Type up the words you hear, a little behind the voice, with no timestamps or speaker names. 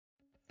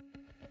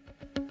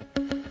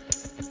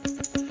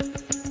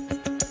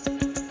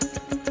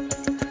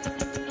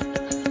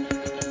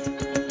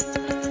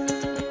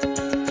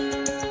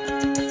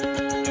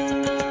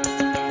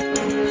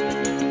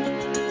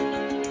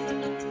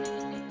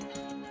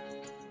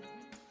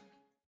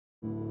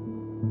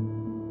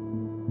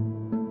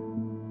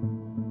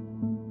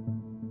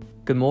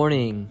Good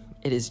morning.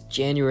 It is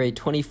January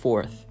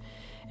 24th,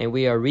 and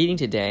we are reading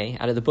today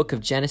out of the book of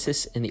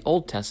Genesis in the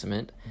Old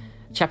Testament,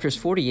 chapters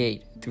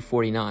 48 through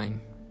 49.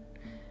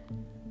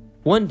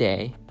 One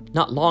day,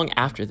 not long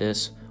after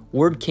this,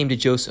 word came to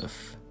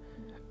Joseph,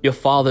 "Your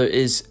father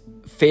is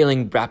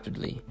failing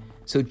rapidly."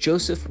 So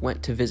Joseph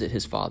went to visit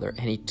his father,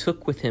 and he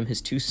took with him his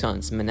two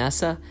sons,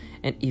 Manasseh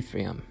and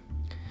Ephraim.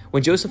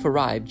 When Joseph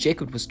arrived,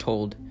 Jacob was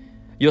told,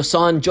 "Your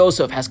son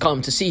Joseph has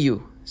come to see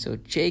you." So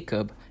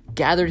Jacob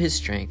gathered his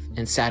strength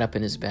and sat up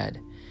in his bed.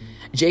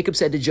 Jacob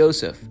said to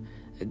Joseph,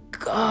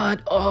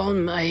 "God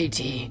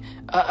Almighty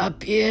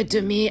appeared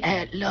to me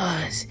at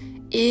Luz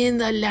in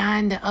the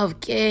land of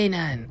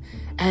Canaan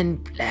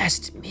and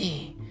blessed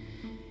me.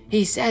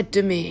 He said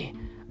to me,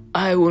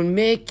 'I will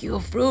make you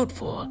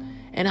fruitful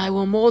and I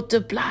will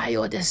multiply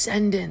your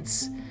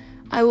descendants.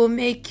 I will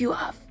make you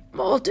a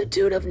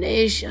multitude of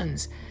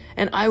nations,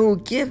 and I will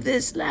give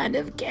this land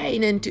of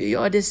Canaan to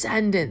your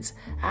descendants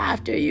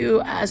after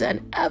you as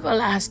an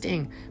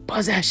everlasting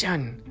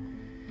possession.'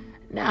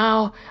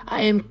 Now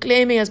I am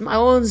claiming as my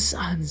own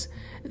sons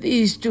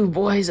these two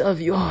boys of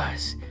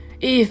yours,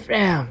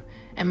 Ephraim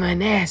and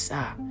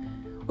Manasseh,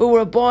 who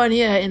were born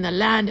here in the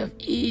land of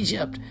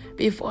Egypt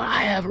before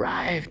I have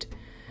arrived.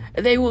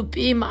 They will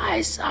be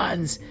my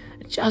sons,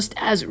 just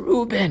as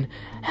Reuben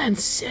and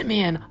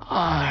Simeon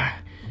are.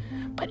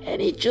 But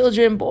any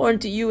children born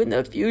to you in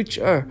the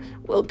future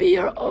will be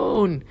your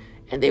own,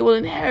 and they will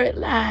inherit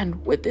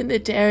land within the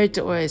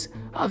territories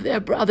of their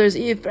brothers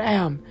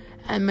Ephraim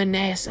and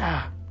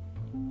Manasseh.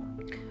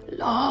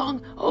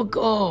 Long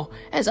ago,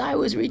 as I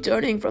was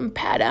returning from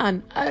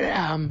Paddan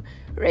Aram,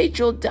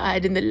 Rachel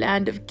died in the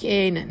land of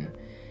Canaan.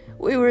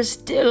 We were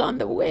still on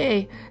the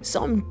way,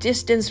 some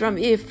distance from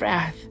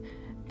Ephrath,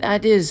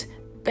 that is,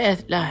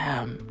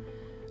 Bethlehem.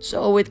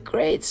 So with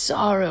great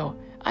sorrow,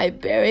 I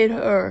buried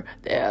her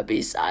there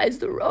beside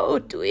the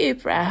road to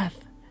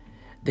Ephrath."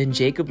 Then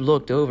Jacob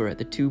looked over at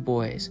the two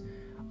boys.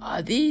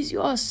 "Are these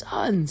your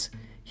sons?"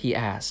 he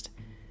asked.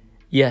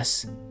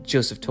 "Yes,"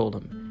 Joseph told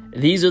him.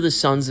 "These are the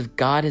sons that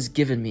God has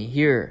given me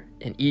here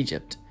in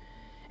Egypt."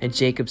 And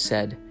Jacob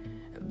said,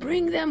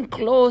 "Bring them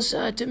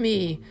closer to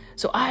me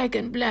so I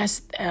can bless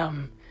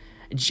them."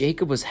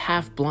 Jacob was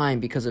half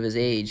blind because of his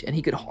age, and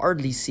he could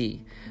hardly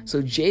see.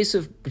 So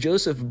Joseph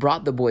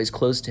brought the boys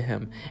close to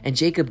him, and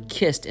Jacob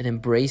kissed and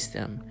embraced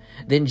them.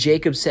 Then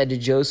Jacob said to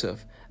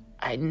Joseph,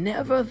 "I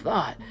never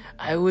thought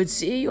I would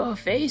see your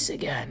face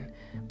again,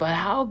 but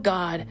how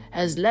God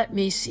has let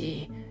me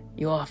see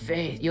your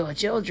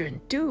children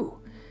too."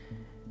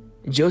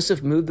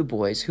 Joseph moved the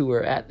boys who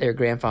were at their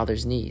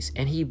grandfather's knees,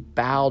 and he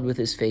bowed with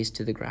his face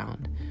to the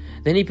ground.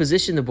 Then he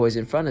positioned the boys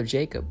in front of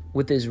Jacob.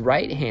 With his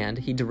right hand,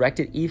 he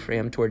directed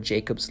Ephraim toward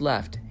Jacob's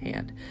left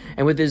hand,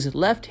 and with his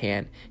left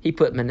hand, he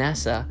put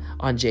Manasseh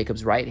on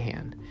Jacob's right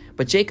hand.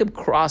 But Jacob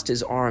crossed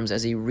his arms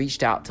as he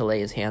reached out to lay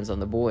his hands on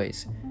the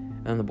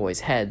boys'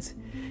 heads.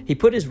 He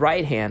put his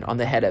right hand on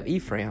the head of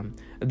Ephraim,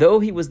 though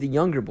he was the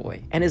younger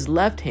boy, and his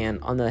left hand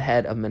on the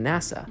head of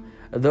Manasseh,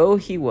 though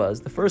he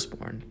was the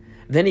firstborn.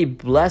 Then he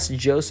blessed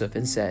Joseph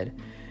and said,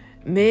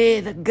 "May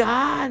the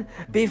God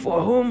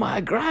before whom my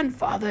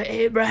grandfather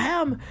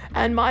Abraham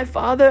and my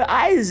father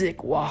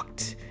Isaac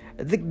walked,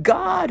 the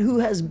God who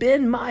has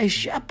been my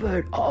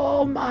shepherd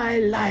all my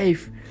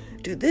life,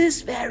 to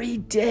this very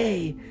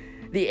day,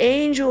 the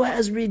angel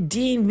has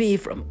redeemed me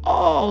from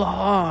all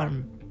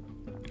harm.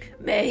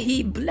 May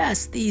he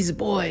bless these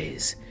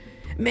boys.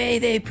 May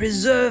they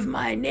preserve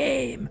my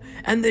name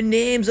and the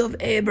names of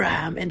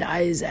Abraham and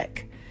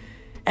Isaac.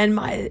 And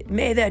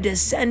may their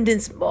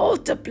descendants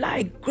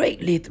multiply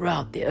greatly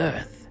throughout the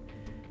earth."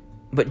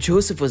 But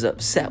Joseph was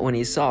upset when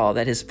he saw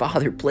that his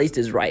father placed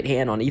his right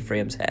hand on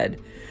Ephraim's head.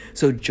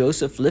 So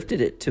Joseph lifted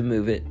it to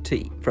move it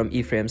from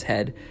Ephraim's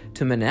head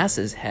to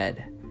Manasseh's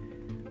head.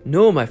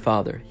 "No, my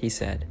father," he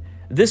said,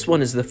 "this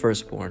one is the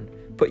firstborn.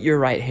 Put your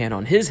right hand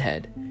on his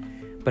head."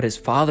 But his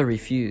father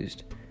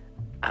refused.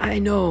 "I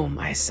know,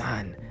 my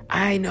son,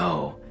 I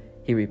know,"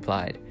 he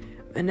replied.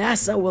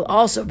 "Manasseh will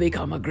also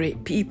become a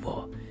great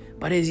people,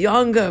 but his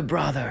younger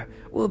brother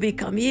will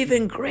become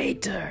even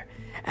greater,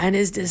 and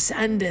his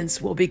descendants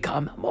will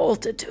become a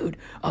multitude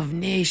of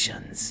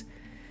nations."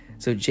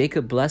 So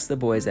Jacob blessed the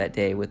boys that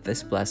day with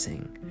this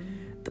blessing: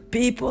 "The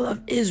people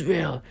of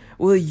Israel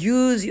will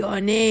use your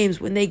names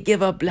when they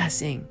give a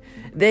blessing.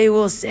 They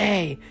will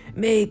say,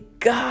 'May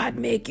God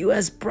make you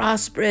as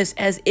prosperous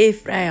as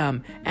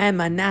Ephraim and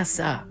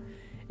Manasseh.'"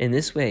 In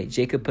this way,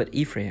 Jacob put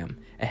Ephraim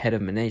ahead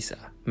of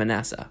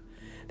Manasseh.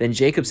 Then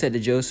Jacob said to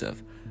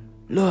Joseph,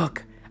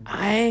 "Look,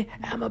 I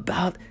am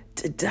about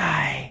to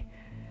die,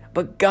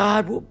 but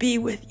God will be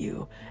with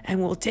you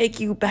and will take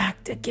you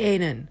back to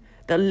Canaan,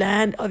 the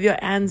land of your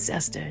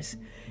ancestors.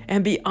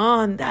 And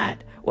beyond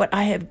that, what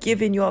I have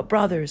given your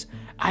brothers,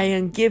 I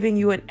am giving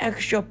you an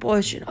extra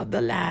portion of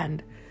the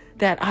land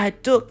that I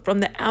took from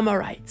the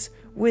Amorites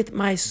with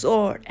my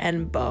sword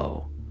and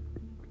bow."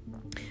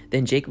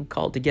 Then Jacob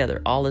called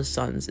together all his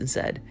sons and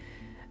said,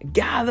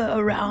 "Gather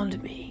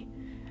around me,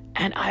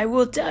 and I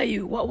will tell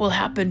you what will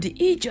happen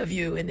to each of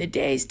you in the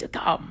days to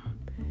come.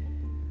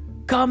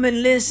 Come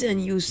and listen,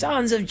 you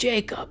sons of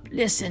Jacob.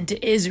 Listen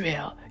to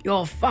Israel,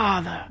 your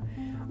father.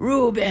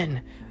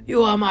 Reuben,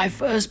 you are my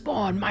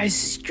firstborn, my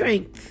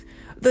strength,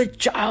 the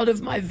child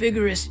of my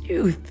vigorous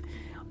youth.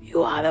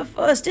 You are the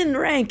first in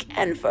rank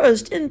and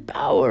first in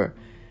power,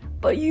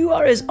 but you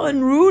are as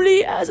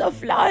unruly as a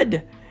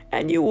flood,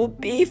 and you will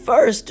be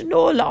first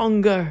no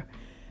longer.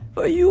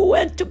 For you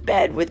went to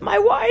bed with my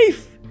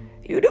wife.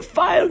 You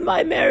defiled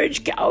my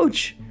marriage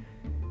couch.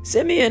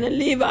 Simeon and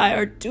Levi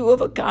are two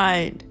of a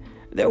kind.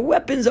 Their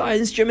weapons are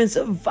instruments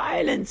of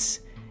violence.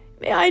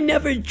 May I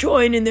never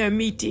join in their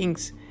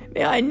meetings.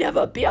 May I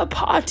never be a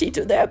party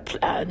to their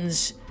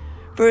plans.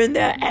 For in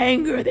their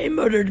anger they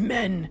murdered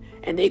men,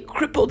 and they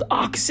crippled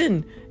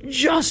oxen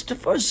just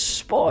for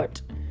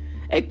sport.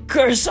 A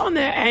curse on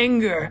their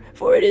anger,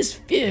 for it is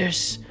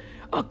fierce.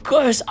 A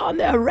curse on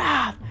their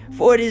wrath,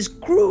 for it is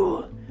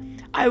cruel.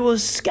 I will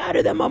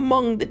scatter them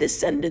among the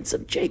descendants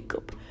of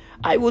Jacob.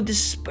 I will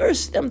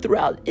disperse them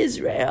throughout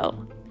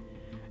Israel.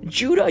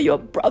 Judah, your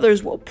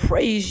brothers will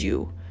praise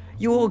you.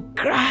 You will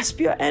grasp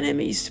your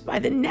enemies by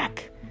the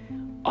neck.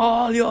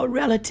 All your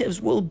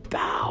relatives will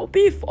bow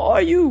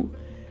before you.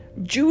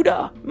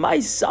 Judah,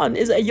 my son,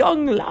 is a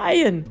young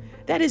lion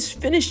that is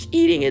finished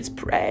eating its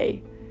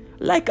prey.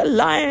 Like a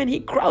lion, he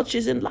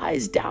crouches and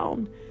lies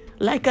down,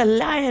 like a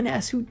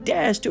lioness who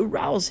dares to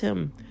rouse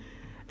him.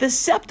 The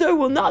scepter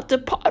will not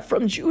depart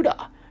from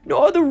Judah,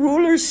 nor the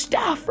ruler's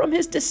staff from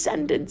his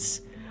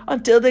descendants,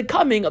 until the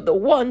coming of the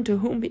one to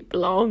whom he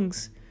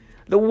belongs,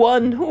 the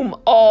one whom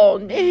all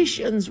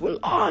nations will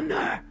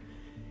honor.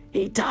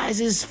 He ties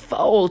his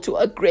foal to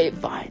a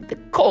grapevine, the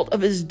colt of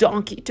his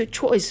donkey to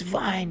choice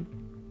vine.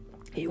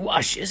 He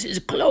washes his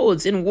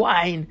clothes in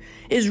wine,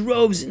 his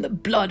robes in the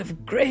blood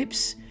of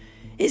grapes.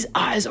 His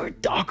eyes are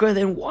darker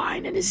than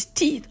wine, and his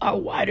teeth are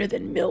whiter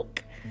than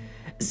milk.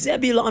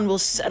 Zebulun will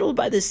settle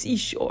by the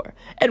seashore,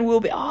 and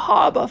will be a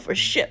harbor for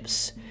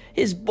ships.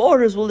 His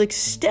borders will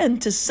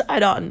extend to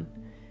Sidon.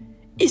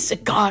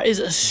 Issachar is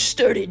a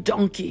sturdy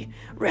donkey,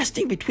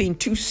 resting between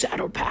two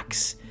saddle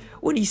packs.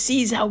 When he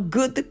sees how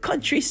good the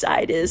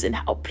countryside is and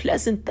how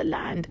pleasant the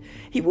land,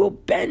 he will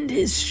bend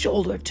his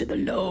shoulder to the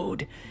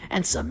load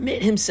and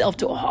submit himself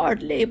to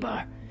hard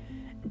labor.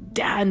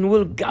 Dan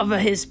will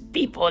govern his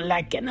people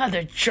like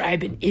another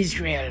tribe in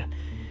Israel.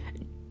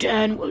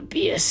 Dan will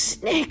be a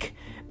snake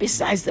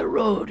besides the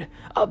road,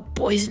 a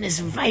poisonous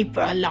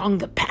viper along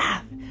the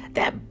path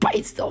that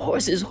bites the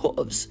horse's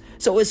hooves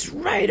so its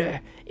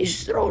rider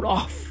is thrown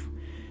off.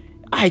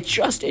 I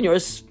trust in you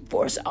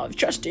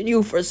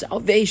for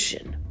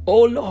salvation,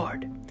 O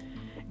Lord.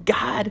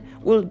 God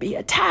will be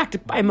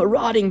attacked by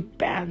marauding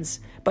bands,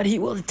 but he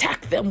will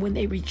attack them when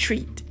they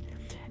retreat.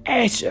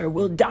 Asher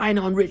will dine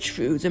on rich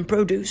foods and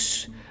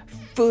produce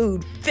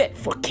food fit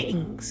for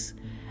kings.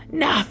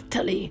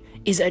 Naphtali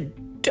is a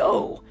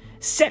doe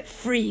set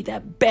free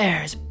that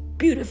bears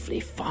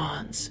beautiful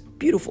fawns.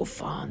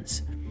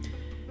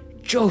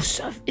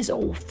 Joseph is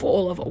a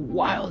foal of a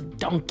wild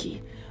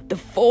donkey, the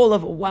foal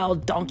of a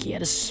wild donkey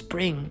at a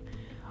spring,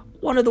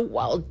 one of the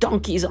wild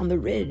donkeys on the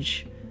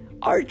ridge.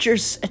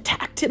 Archers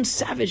attacked him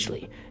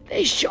savagely.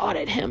 They shot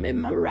at him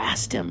and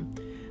harassed him,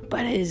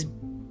 but his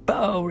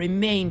bow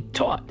remained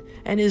taut,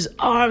 and his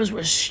arms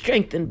were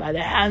strengthened by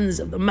the hands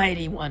of the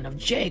mighty one of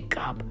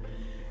Jacob,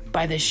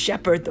 by the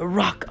shepherd, the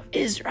rock of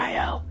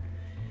Israel.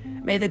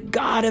 May the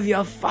God of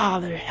your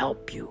father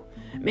help you.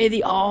 May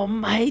the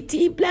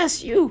Almighty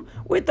bless you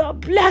with the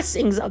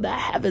blessings of the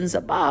heavens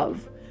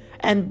above,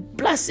 and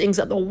blessings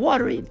of the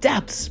watery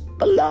depths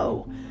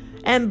below,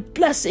 and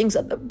blessings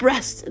of the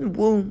breast and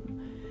womb.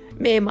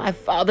 May my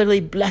fatherly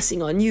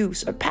blessing on you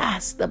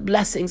surpass the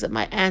blessings of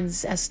my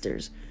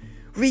ancestors,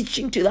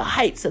 reaching to the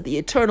heights of the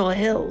eternal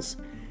hills.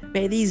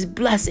 May these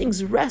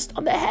blessings rest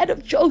on the head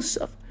of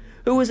Joseph,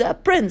 who is a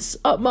prince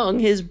among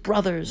his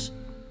brothers.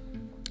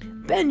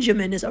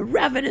 Benjamin is a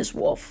ravenous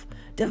wolf,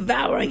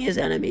 devouring his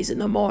enemies in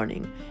the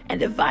morning and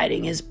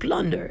dividing his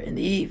plunder in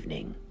the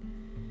evening.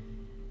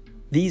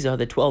 These are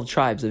the 12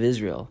 tribes of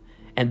Israel,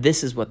 and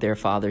this is what their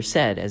father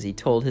said as he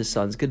told his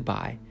sons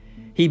goodbye.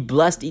 He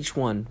blessed each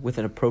one with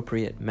an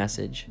appropriate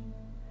message.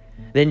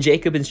 Then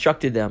Jacob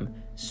instructed them,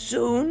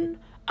 "Soon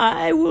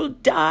I will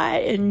die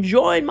and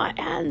join my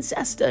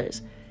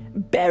ancestors.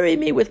 Bury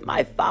me with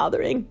my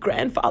father and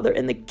grandfather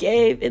in the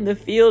cave in the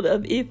field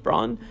of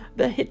Ephron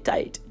the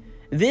Hittite.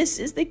 This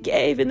is the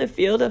cave in the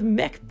field of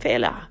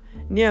Machpelah,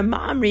 near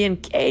Mamre in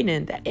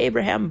Canaan, that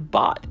Abraham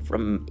bought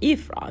from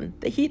Ephron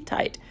the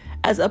Hittite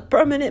as a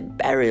permanent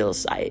burial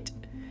site.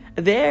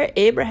 There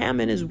Abraham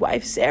and his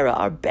wife Sarah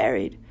are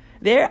buried.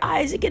 There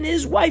Isaac and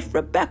his wife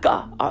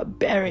Rebekah are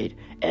buried,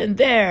 and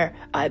there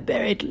I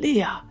buried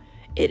Leah.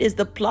 It is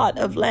the plot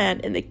of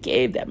land in the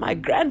cave that my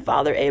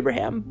grandfather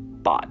Abraham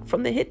bought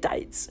from the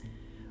Hittites."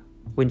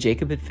 When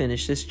Jacob had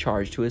finished this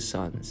charge to his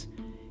sons,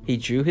 he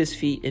drew his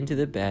feet into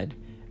the bed,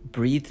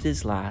 breathed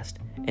his last,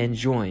 and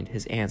joined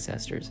his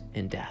ancestors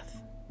in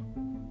death.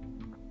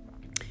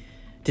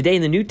 Today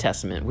in the New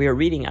Testament, we are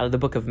reading out of the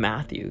book of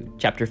Matthew,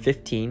 chapter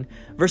 15,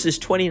 verses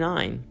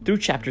 29 through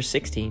chapter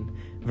 16,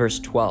 verse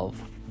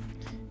 12.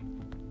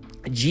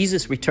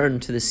 Jesus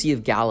returned to the Sea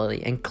of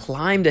Galilee and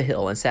climbed a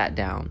hill and sat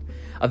down.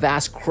 A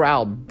vast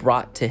crowd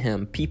brought to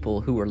him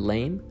people who were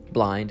lame,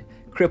 blind,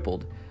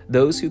 crippled,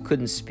 those who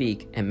couldn't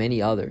speak, and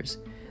many others.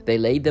 They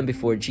laid them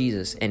before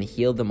Jesus and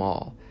healed them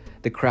all.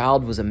 The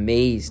crowd was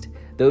amazed.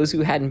 Those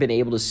who hadn't been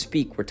able to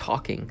speak were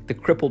talking. The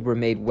crippled were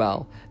made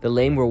well. The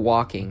lame were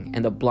walking,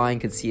 and the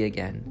blind could see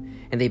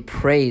again. And they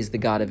praised the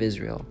God of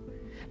Israel.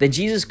 Then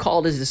Jesus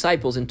called his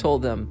disciples and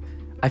told them,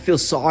 I feel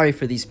sorry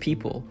for these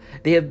people.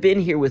 They have been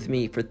here with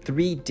me for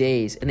 3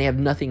 days, and they have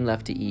nothing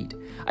left to eat.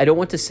 I don't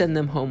want to send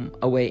them home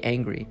away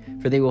angry,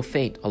 for they will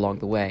faint along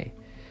the way.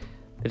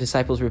 The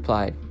disciples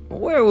replied,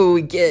 Where will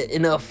we get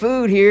enough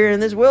food here in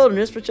this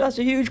wilderness for such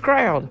a huge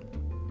crowd?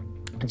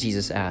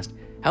 Jesus asked,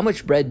 How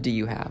much bread do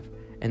you have?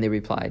 And they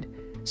replied,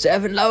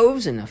 7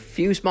 loaves and a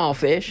few small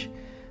fish.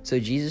 So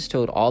Jesus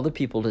told all the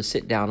people to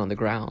sit down on the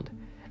ground.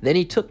 Then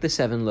he took the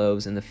 7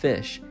 loaves and the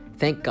fish,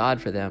 thanked God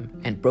for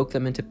them, and broke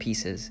them into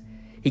pieces.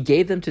 He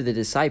gave them to the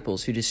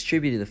disciples, who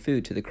distributed the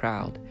food to the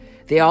crowd.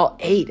 They all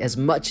ate as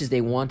much as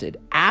they wanted.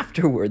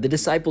 Afterward, the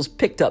disciples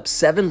picked up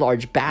 7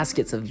 large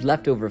baskets of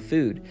leftover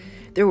food.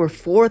 There were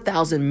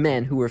 4,000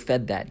 men who were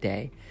fed that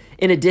day,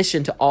 in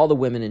addition to all the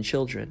women and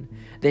children.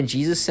 Then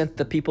Jesus sent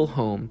the people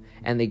home,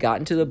 and they got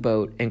into the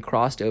boat and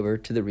crossed over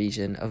to the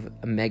region of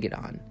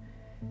Megadon.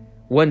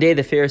 One day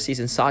the Pharisees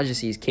and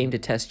Sadducees came to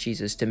test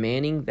Jesus,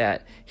 demanding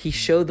that he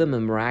show them a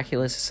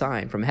miraculous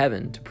sign from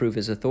heaven to prove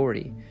his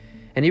authority.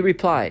 And he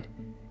replied,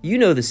 You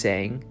know the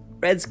saying,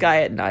 red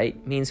sky at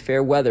night means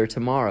fair weather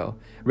tomorrow.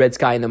 Red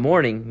sky in the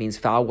morning means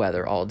foul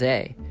weather all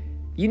day.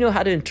 You know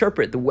how to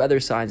interpret the weather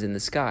signs in the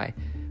sky,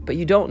 but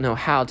you don't know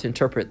how to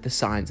interpret the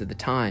signs of the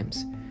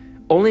times.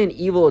 Only an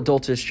evil,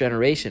 adulterous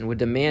generation would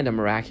demand a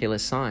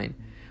miraculous sign,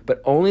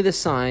 but the only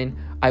sign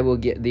I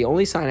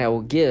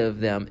will give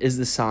them is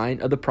the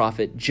sign of the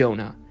prophet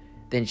Jonah.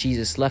 Then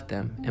Jesus left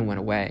them and went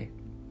away.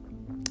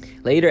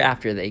 Later,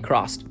 after they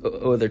crossed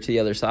over to the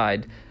other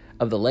side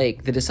of the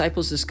lake, the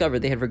disciples discovered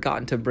they had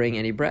forgotten to bring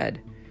any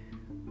bread.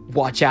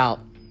 Watch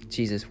out,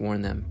 Jesus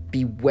warned them.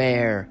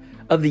 Beware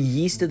of the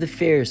yeast of the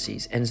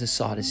Pharisees and the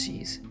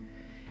Sadducees.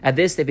 At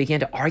this, they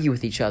began to argue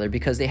with each other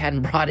because they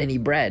hadn't brought any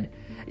bread.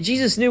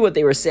 Jesus knew what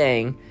they were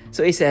saying,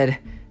 so he said,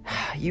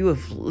 You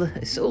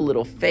have so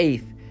little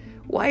faith.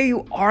 Why are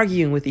you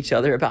arguing with each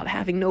other about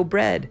having no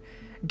bread?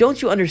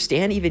 Don't you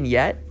understand even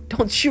yet?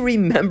 Don't you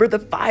remember the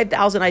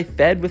 5,000 I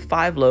fed with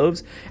 5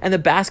 loaves and the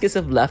baskets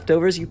of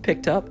leftovers you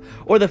picked up?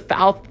 Or the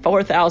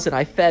 4,000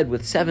 I fed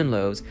with 7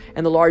 loaves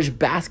and the large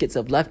baskets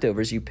of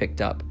leftovers you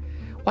picked up?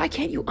 Why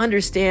can't you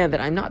understand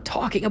that I'm not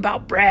talking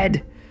about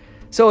bread?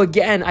 So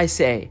again, I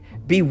say,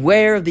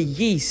 beware of the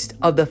yeast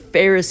of the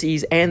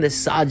Pharisees and the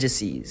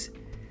Sadducees.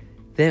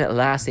 Then at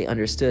last they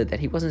understood that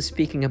he wasn't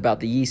speaking about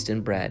the yeast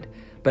in bread,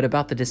 but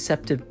about the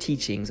deceptive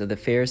teachings of the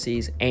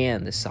Pharisees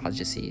and the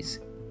Sadducees.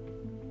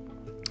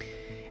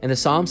 And the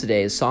Psalms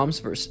today is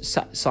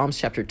Psalms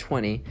chapter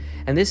 20,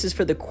 and this is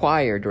for the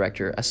choir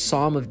director, a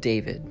psalm of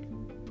David.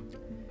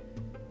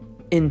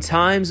 In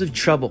times of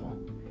trouble,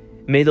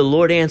 may the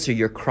Lord answer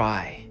your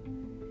cry.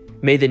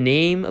 May the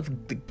name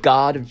of the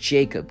God of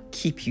Jacob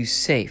keep you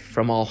safe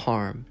from all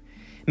harm.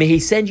 May he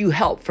send you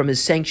help from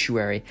his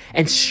sanctuary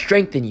and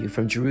strengthen you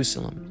from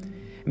Jerusalem.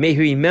 May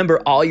he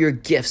remember all your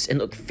gifts and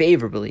look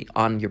favorably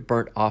on your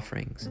burnt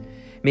offerings.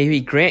 May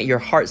he grant your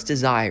heart's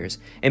desires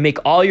and make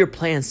all your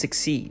plans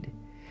succeed.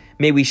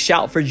 May we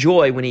shout for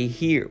joy when we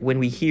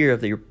hear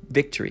of your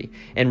victory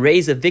and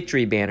raise a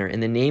victory banner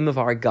in the name of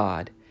our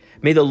God.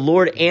 May the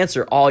Lord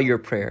answer all your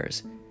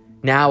prayers.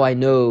 Now I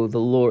know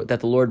that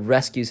the Lord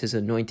rescues his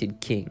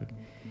anointed king.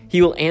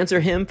 He will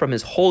answer him from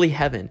his holy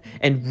heaven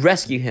and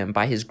rescue him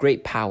by his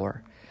great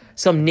power.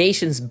 Some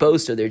nations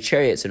boast of their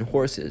chariots and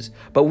horses,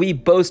 but we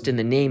boast in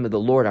the name of the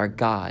Lord our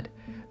God.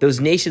 Those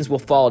nations will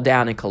fall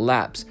down and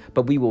collapse,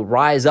 but we will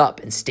rise up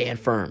and stand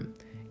firm.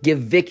 Give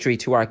victory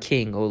to our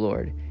King, O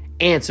Lord.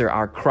 Answer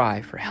our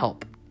cry for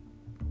help.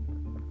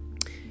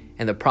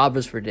 And the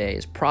Proverbs for today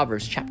is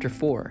Proverbs chapter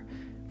 4,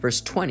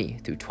 verse 20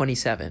 through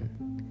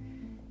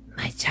 27.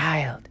 My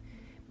child,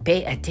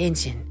 pay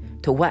attention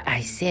to what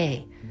I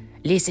say.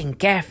 Listen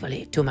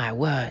carefully to my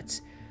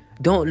words.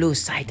 Don't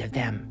lose sight of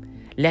them.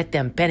 Let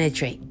them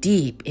penetrate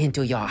deep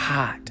into your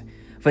heart,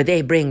 for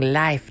they bring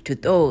life to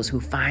those who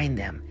find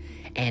them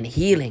and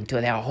healing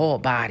to their whole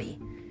body.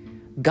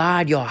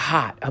 Guard your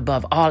heart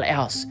above all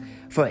else,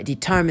 for it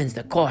determines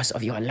the course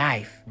of your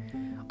life.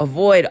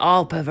 Avoid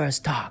all perverse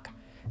talk.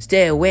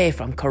 Stay away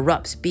from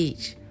corrupt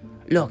speech.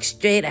 Look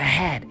straight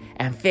ahead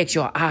and fix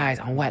your eyes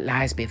on what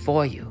lies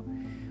before you.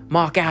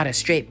 Mark out a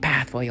straight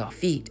path for your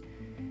feet.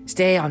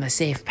 Stay on the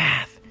safe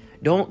path.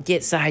 Don't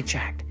get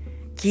sidetracked.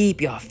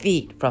 Keep your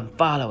feet from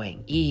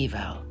following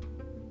evil.